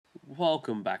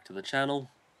Welcome back to the channel.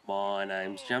 My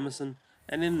name's Jamison,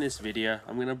 and in this video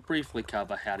I'm going to briefly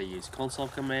cover how to use console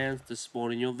commands to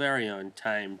spawn in your very own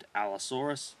tamed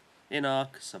Allosaurus in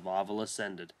Ark Survival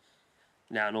Ascended.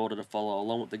 Now, in order to follow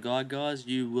along with the guide, guys,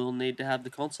 you will need to have the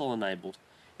console enabled.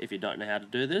 If you don't know how to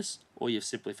do this, or you've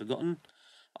simply forgotten,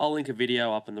 I'll link a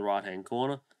video up in the right hand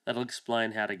corner that'll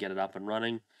explain how to get it up and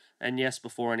running. And yes,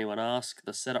 before anyone asks,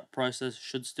 the setup process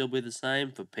should still be the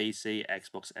same for PC,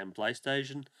 Xbox and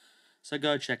PlayStation, so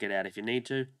go check it out if you need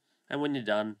to, and when you're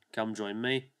done, come join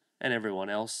me and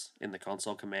everyone else in the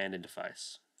console command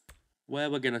interface, where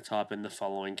we're going to type in the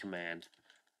following command: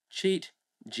 cheat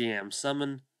gm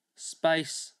summon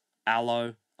space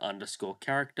allo underscore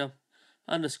character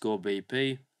underscore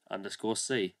bp underscore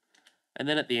c, and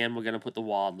then at the end we're going to put the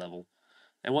wild level.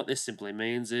 And what this simply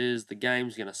means is the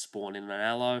game's going to spawn in an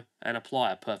allo and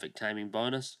apply a perfect taming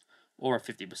bonus or a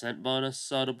 50% bonus,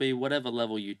 so it'll be whatever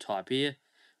level you type here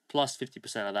plus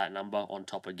 50% of that number on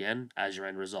top again as your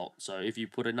end result. So if you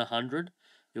put in 100,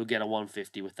 you'll get a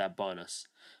 150 with that bonus.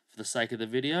 For the sake of the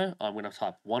video, I'm going to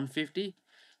type 150,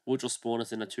 which will spawn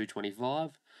us in a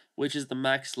 225, which is the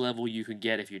max level you could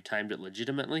get if you tamed it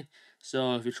legitimately.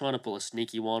 So if you're trying to pull a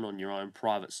sneaky one on your own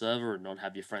private server and not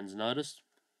have your friends notice,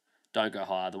 don't go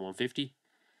higher than 150.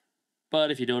 But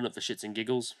if you're doing it for shits and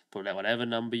giggles, put out whatever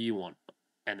number you want,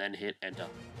 and then hit enter.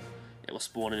 It will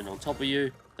spawn in on top of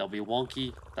you, they'll be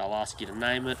wonky, they'll ask you to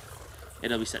name it,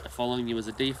 it'll be set to following you as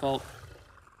a default.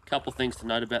 Couple things to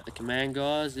note about the command,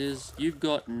 guys, is you've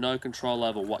got no control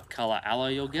over what colour allo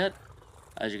you'll get.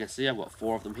 As you can see, I've got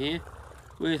 4 of them here,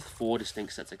 with 4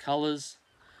 distinct sets of colours.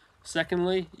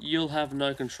 Secondly, you'll have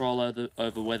no control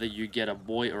over whether you get a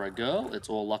boy or a girl, it's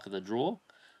all luck of the draw.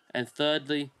 And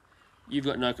thirdly, you've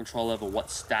got no control over what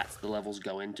stats the levels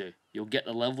go into. You'll get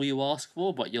the level you ask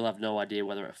for, but you'll have no idea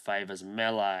whether it favours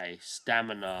melee,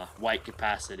 stamina, weight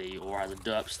capacity, or has a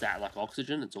derp stat like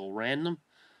oxygen. It's all random.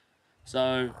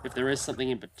 So, if there is something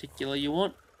in particular you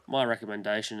want, my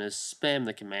recommendation is spam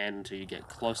the command until you get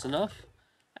close enough,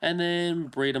 and then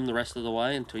breed them the rest of the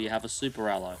way until you have a super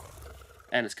allo.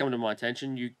 And it's come to my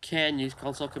attention, you can use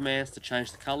console commands to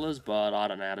change the colours, but I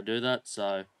don't know how to do that,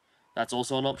 so that's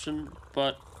also an option.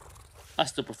 But I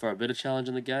still prefer a bit of challenge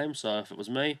in the game, so if it was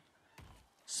me,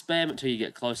 spam it till you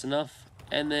get close enough,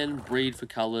 and then breed for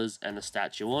colours and the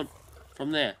stats you want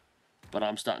from there. But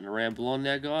I'm starting to ramble on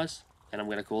now, guys, and I'm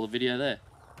going to call the video there.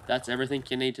 That's everything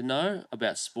you need to know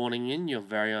about spawning in your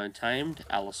very own tamed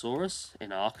Allosaurus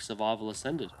in Ark Survival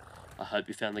Ascended. I hope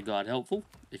you found the guide helpful.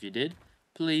 If you did,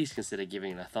 please consider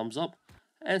giving it a thumbs up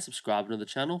and subscribing to the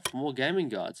channel for more gaming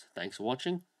guides. Thanks for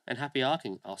watching, and happy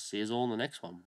arking. I'll see you all in the next one.